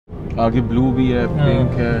आगे blue भी है,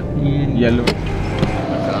 pink है, yellow.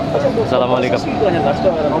 Assalamualaikum.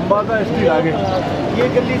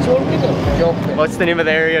 What's the name of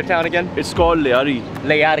the area of town again? It's called Lyari.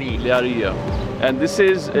 Lyari. Lyari, yeah. And this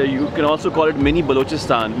is, you can also call it Mini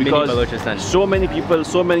Balochistan because Mini Balochistan. so many people,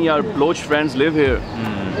 so many our Baloch friends live here.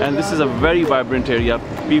 And this is a very vibrant area.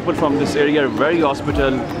 People from this area are very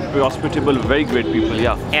hospitable, very great people,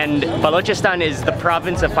 yeah. And Balochistan is the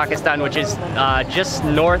province of Pakistan, which is just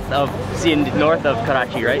north of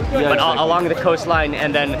Karachi, right? Yeah, but exactly. along the coastline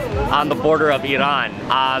and then on the border of Iran.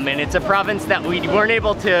 And it's a province that we weren't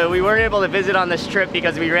able to visit on this trip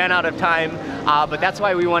because we ran out of time. But that's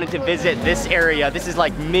why we wanted to visit this area. This is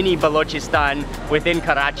like mini Balochistan within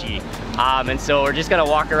Karachi. And so we're just gonna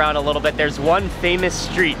walk around a little bit. There's one famous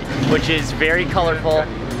street which is very colorful.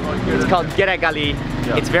 It's called Gali.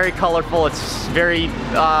 Yeah. It's very colorful, it's very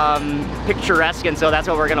picturesque, and so that's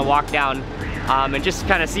what we're gonna walk down and just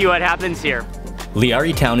kind of see what happens here.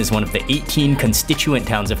 Lyari Town is one of the 18 constituent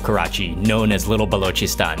towns of Karachi, known as Little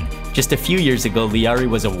Balochistan. Just a few years ago, Lyari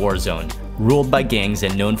was a war zone, ruled by gangs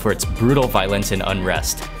and known for its brutal violence and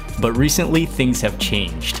unrest. But recently, things have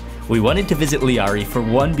changed. We wanted to visit Lyari for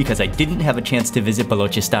one, because I didn't have a chance to visit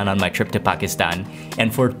Balochistan on my trip to Pakistan,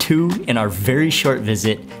 and for two, in our very short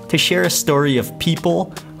visit, to share a story of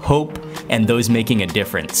people, hope, and those making a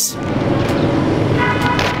difference.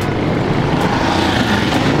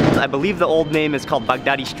 I believe the old name is called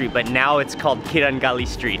Baghdadi Street, but now it's called Kirangali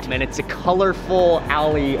Street. And it's a colorful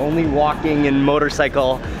alley, only walking and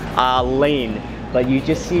motorcycle lane. But you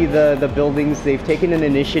just see the buildings. They've taken an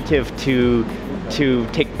initiative to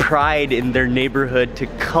take pride in their neighborhood, to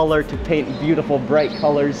paint beautiful, bright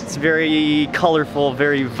colors. It's very colorful,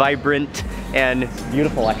 very vibrant, and it's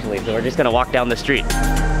beautiful actually. So we're just gonna walk down the street.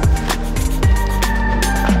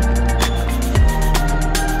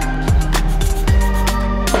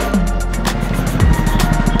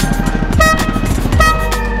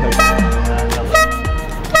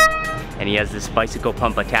 And he has this bicycle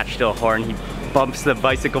pump attached to a horn. He bumps the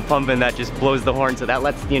bicycle pump and that just blows the horn, so that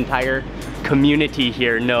lets the entire community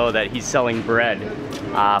here know that he's selling bread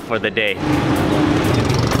for the day.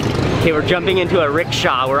 Okay, we're jumping into a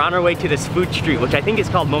rickshaw. We're on our way to this food street, which I think is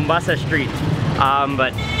called Mombasa Street,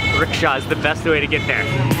 but rickshaw is the best way to get there.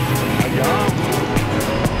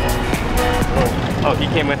 Oh, he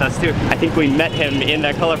came with us too. I think we met him in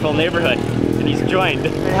that colorful neighborhood, and he's joined.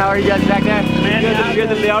 Hey, how are you guys back there? Man, We're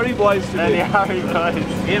the Lyari boys today. The Lyari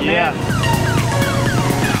boys. Yeah.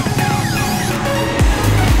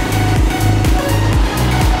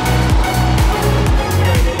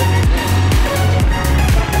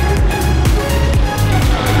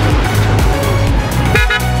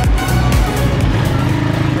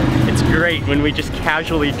 It's great when we just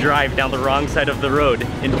casually drive down the wrong side of the road,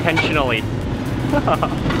 intentionally.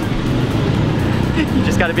 You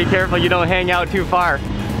just gotta be careful you don't hang out too far,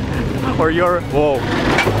 or you're, whoa.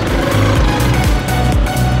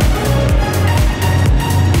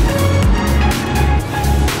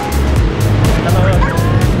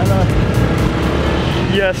 Hello.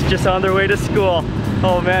 Yes, just on their way to school.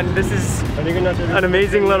 Oh man, this is an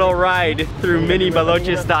amazing little ride through Mini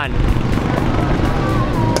Balochistan.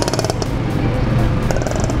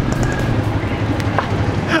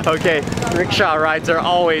 Okay, rickshaw rides are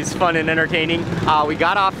always fun and entertaining. We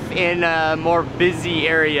got off in a more busy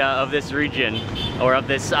area of this region, or of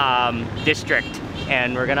this district,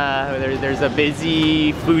 and we're gonna, there's a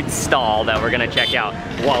busy food stall that we're gonna check out.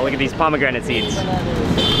 Wow, look at these pomegranate seeds.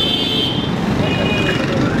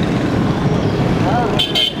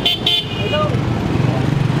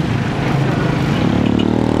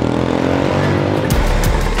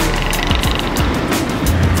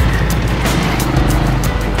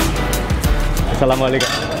 Assalamualaikum.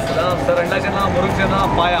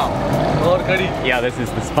 Yeah, this is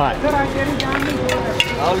the spot.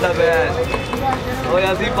 All the best. Oh,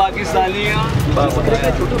 yeah, see Pakistani.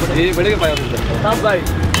 ये बड़े के पाया सब भाई.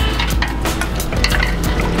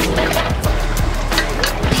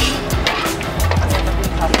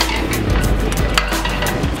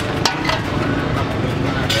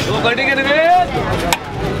 वो गड्डी के लिए.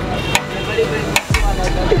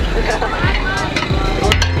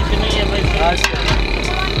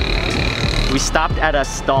 We stopped at a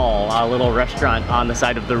stall, a little restaurant on the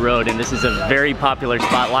side of the road, and this is a very popular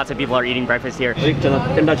spot. Lots of people are eating breakfast here. He's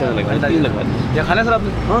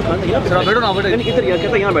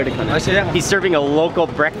serving a local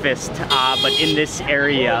breakfast, but in this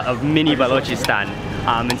area of Mini Balochistan.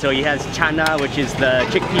 And so he has chana, which is the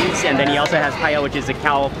chickpeas, and then he also has paya, which is a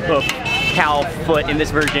cow foot. In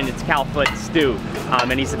this version, it's cow foot stew,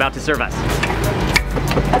 and he's about to serve us.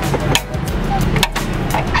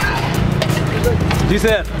 Ji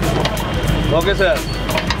sir okay sir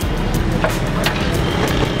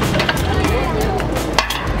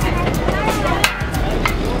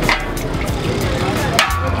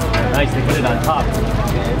Nice, they put it on top.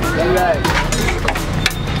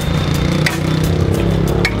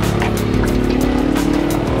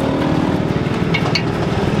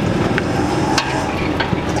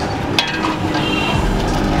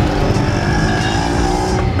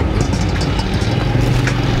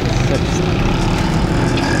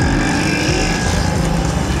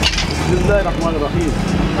 Bismillahirrahmanirrahim.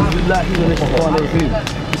 Bismillahirrahmanirrahim.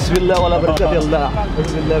 Bismillah wala barakat Allah.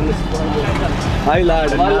 Bismillah min हाय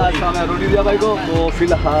लाड माल सामने रोटी दिया भाई को तो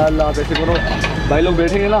फिलहाल आप ऐसे करो भाई लोग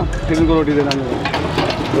बैठेंगे ना फिर उनको रोटी देना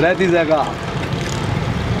रहती जगह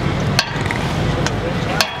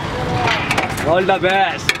all the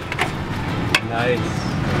best Nice.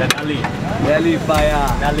 Then Ali. Delhi पाया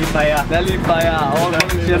और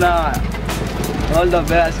फंक्शना ऑल द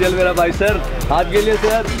बेस्ट चल मेरा भाई सर हाथ के लिए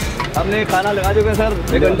सर हमने खाना लगा चुके सर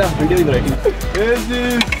 1 घंटा वीडियो भी बनाई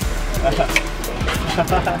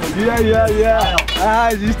Yeah. Ah,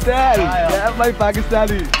 Justin. Yeah, my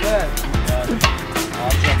Pakistani. Yeah.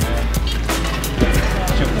 Awesome, man.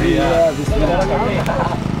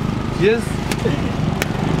 Yes.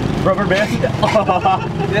 Rubber band?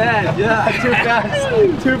 Yeah.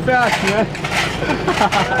 Too fast, man.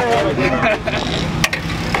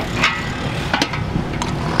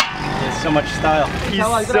 So much style.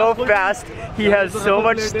 He's so fast. He has so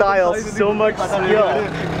much style, so much skill.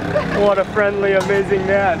 What a friendly, amazing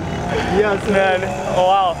man. Yes, man. Oh,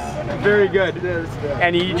 wow. Very good.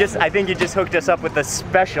 And I think he just hooked us up with the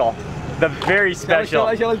special. The very special.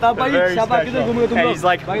 The very special. And he's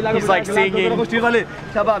like singing.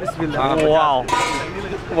 Wow.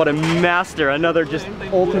 What a master. Another just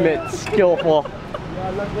ultimate skillful.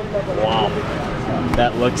 Wow.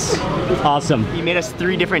 That looks awesome. He made us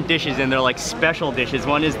 3 different dishes and they're like special dishes.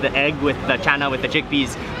 One is the egg with the chana with the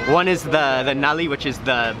chickpeas. One is the nali, which is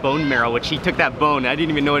the bone marrow, which he took that bone. I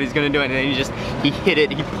didn't even know what he's gonna do. And then he hit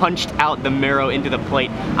it, he punched out the marrow into the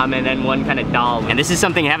plate. And then one kind of dal. And this is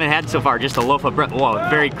something I haven't had so far, just a loaf of bread. Whoa,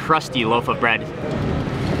 very crusty loaf of bread.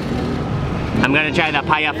 I'm gonna try the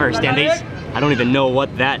paya first. And I don't even know what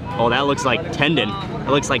that looks like tendon. It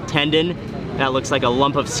looks like tendon. That looks like a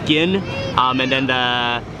lump of skin, and then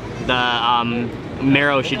the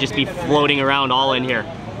marrow should just be floating around all in here.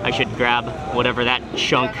 I should grab whatever that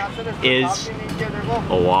chunk is.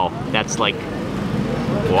 Oh wow,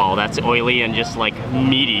 that's oily and just like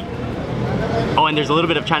meaty. Oh, and there's a little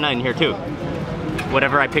bit of chana in here too.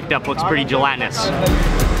 Whatever I picked up looks pretty gelatinous.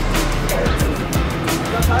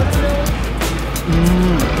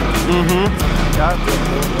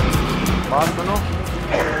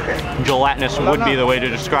 Gelatinous would be the way to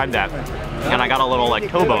describe that. And I got a little like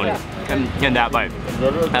toe bone in that bite.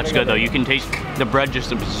 That's good though. You can taste the bread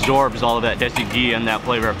just absorbs all of that desi ghee and that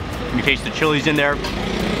flavor. You taste the chilies in there.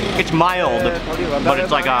 It's mild, but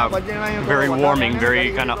it's like a very warming,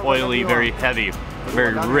 very kind of oily, very heavy,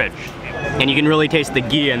 very rich. And you can really taste the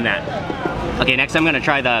ghee in that. Okay, next I'm gonna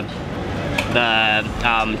try the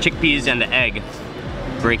chickpeas and the egg.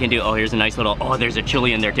 Break into, oh here's a nice little, oh there's a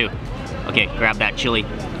chili in there too. Okay, grab that chili,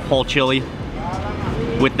 whole chili,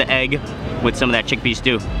 with the egg, with some of that chickpeas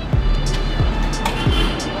too.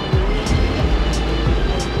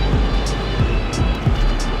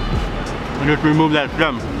 And just remove that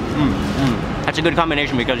stem. That's a good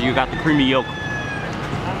combination because you got the creamy yolk,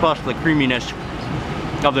 plus the creaminess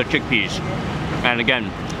of the chickpeas. And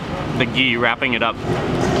again, the ghee wrapping it up.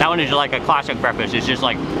 That one is like a classic breakfast. It's just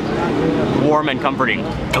like warm and comforting.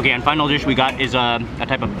 Okay, and final dish we got is a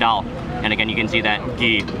type of dal. And again, you can see that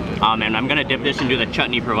ghee. And I'm gonna dip this into the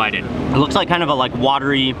chutney provided. It looks like kind of a like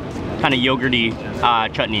watery, kind of yogurty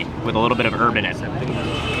chutney with a little bit of herb in it.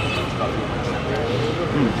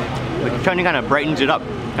 The chutney kind of brightens it up,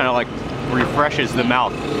 kind of like refreshes the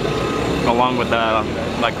mouth, along with the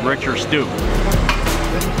like richer stew.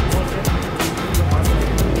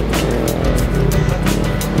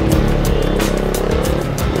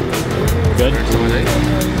 Good.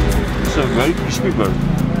 It's a very crispy bird.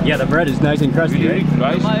 Yeah, the bread is nice and crusty, right?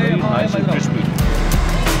 Very nice and crispy.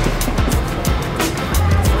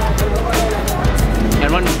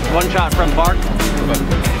 And one shot from Bark.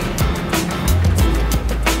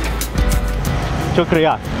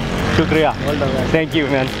 Shukriya. Thank you,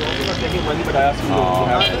 man.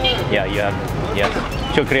 Yeah, you have. Yes.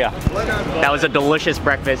 Shukriya. That was a delicious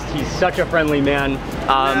breakfast. He's such a friendly man.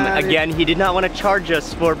 Again, he did not want to charge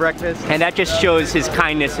us for breakfast. And that just shows his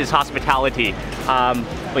kindness, his hospitality.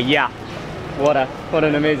 But yeah, what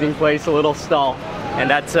an amazing place, a little stall. And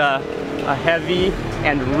that's a heavy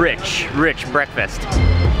and rich breakfast.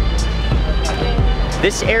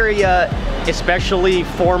 This area, especially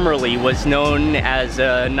formerly, was known as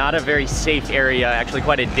not a very safe area, actually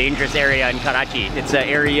quite a dangerous area in Karachi. It's an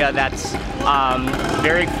area that's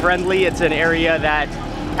very friendly. It's an area that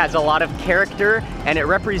has a lot of character, and it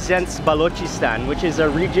represents Balochistan, which is a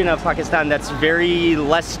region of Pakistan that's very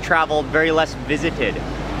less traveled, very less visited.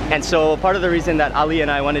 And so part of the reason that Ali and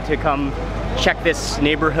I wanted to come check this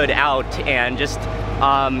neighborhood out and just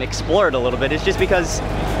explore it a little bit is just because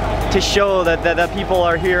to show that the people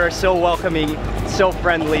are here are so welcoming, so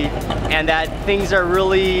friendly, and that things are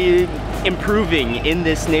really improving in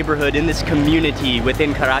this neighborhood, in this community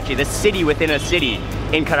within Karachi, this city within a city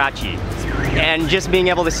in Karachi. And just being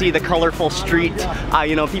able to see the colorful street,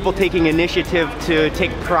 you know, people taking initiative to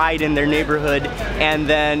take pride in their neighborhood, and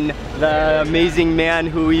then the amazing man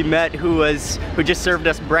who we met who just served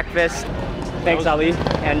us breakfast. Thanks, Ali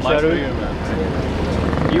and Shehroze.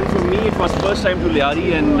 For me, it was first time to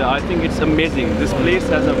Lyari, and I think it's amazing. This place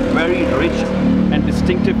has a very rich and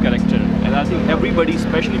distinctive character, and I think everybody,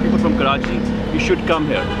 especially people from Karachi, you should come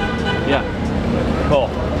here. Yeah. Cool.